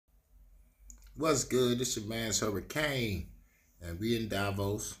What's good? This your man's Hurricane, and we in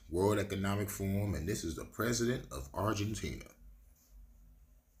Davos, World Economic Forum, and this is the president of Argentina.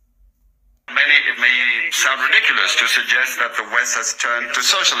 It may sound ridiculous to suggest that the West has turned to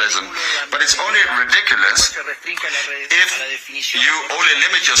socialism, but it's only ridiculous if you only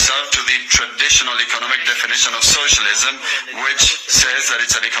limit yourself to the traditional economic definition of socialism, which says that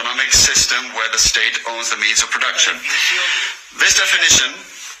it's an economic system where the state owns the means of production. This definition,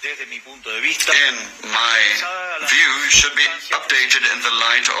 in my view, should be updated in the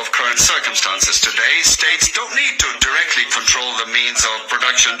light of current circumstances. Today, states don't need to directly control the means of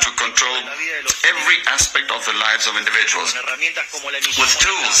production to control every aspect of the lives of individuals. With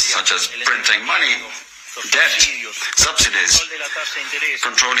tools such as printing money, debt, subsidies,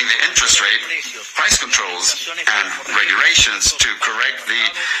 controlling the interest rate, price controls, and regulations to correct the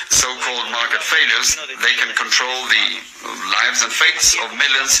so-called market failures, they can control the lives and fates of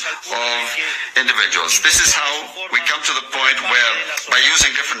millions of individuals. This is how we come to the point where, by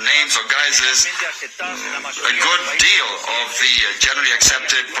using different names or guises, a good deal of the generally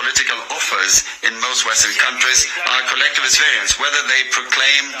accepted political offers in most Western countries are collectivist variants, whether they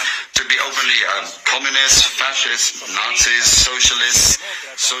proclaim to be openly communist, fascist, Nazis, socialists,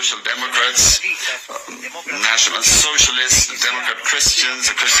 social democrats, national socialists, Democrat Christians,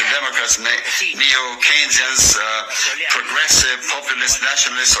 Christian Democrats, neo-Keynesians, progressive, populist,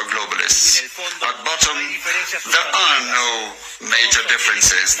 nationalists, or globalists. At bottom, there are no major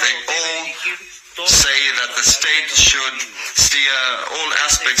differences. They all say that the state should steer all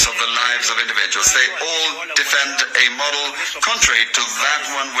aspects of the lives of individuals. They all defend a model contrary to that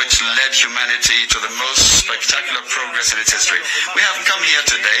one which led humanity to the most spectacular progress in its history. We have come here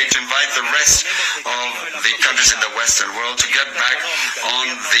today to invite the rest of the countries in the Western world to get back on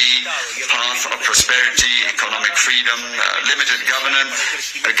the path of prosperity, economic freedom, limited government,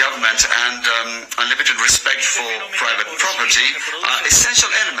 and unlimited respect for private property are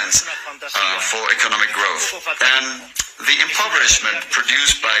essential elements for economic growth. And the impoverishment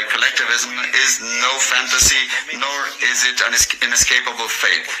produced by collectivism is no fantasy, nor is it an inescapable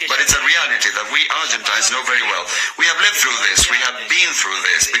fate. But it's a reality that we Argentines know very well. We have lived through this, we have been through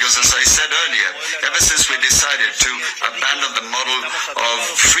this, because as I said earlier, ever since we decided to abandon the model of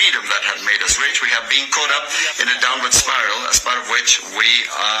freedom that had made us rich, we have been caught up in a downward spiral, as part of which we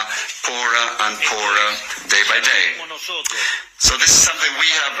are poorer and poorer day by day. So this is something we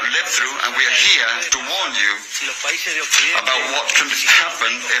have lived through, and we are here to warn you about what can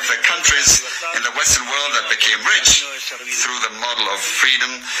happen if the countries in the Western world that became rich through the model of freedom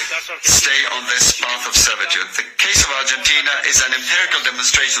stay on this path of servitude. The case of Argentina is an empirical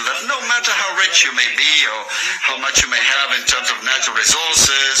demonstration that no matter how rich you may be, or how much you may have in terms of natural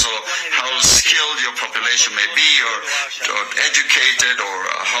resources, or how skilled your population may be, or educated, or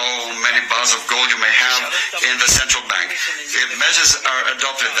how many bars of gold you may have in the central bank, if measures are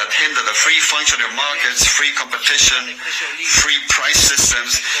adopted that hinder the free functioning of markets, free competition, free price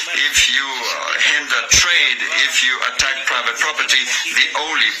systems, if you hinder trade, if you attack private property, the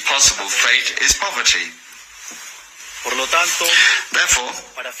only possible fate is poverty. Therefore,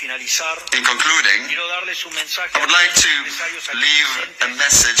 in concluding, I would like to leave a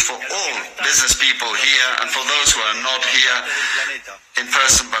message for all business people here and for those who are not here in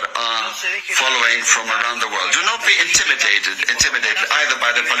person but are following from around the world. Do not be intimidated either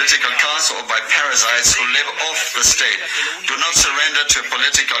by the political class or by parasites who live off the state. Do not surrender to a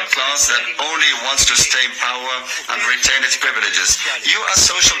political class that only wants to stay in power and retain its privileges. You are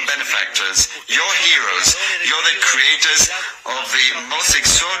social benefactors. You're heroes. You're the creators of the most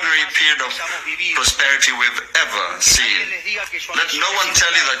extraordinary period of prosperity we've ever seen. Let no one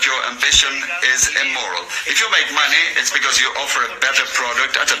tell you that your ambition is immoral. If you make money, it's because you offer a better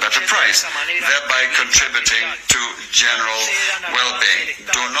product at a better price, thereby contributing to general well-being.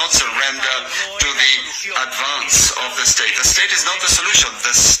 Do not surrender to the advance of the state. The state is not the solution.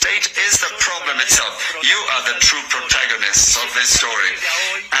 The state is the problem itself. You are the true protagonists of this story.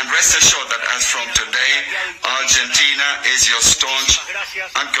 And rest assured that as from today, Argentina is your staunch,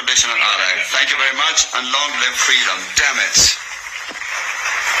 unconditional ally. Thank you very much, and long live freedom. Damn it.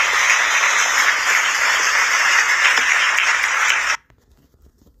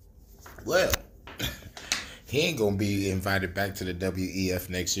 Well, he ain't gonna be invited back to the WEF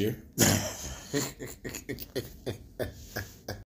next year.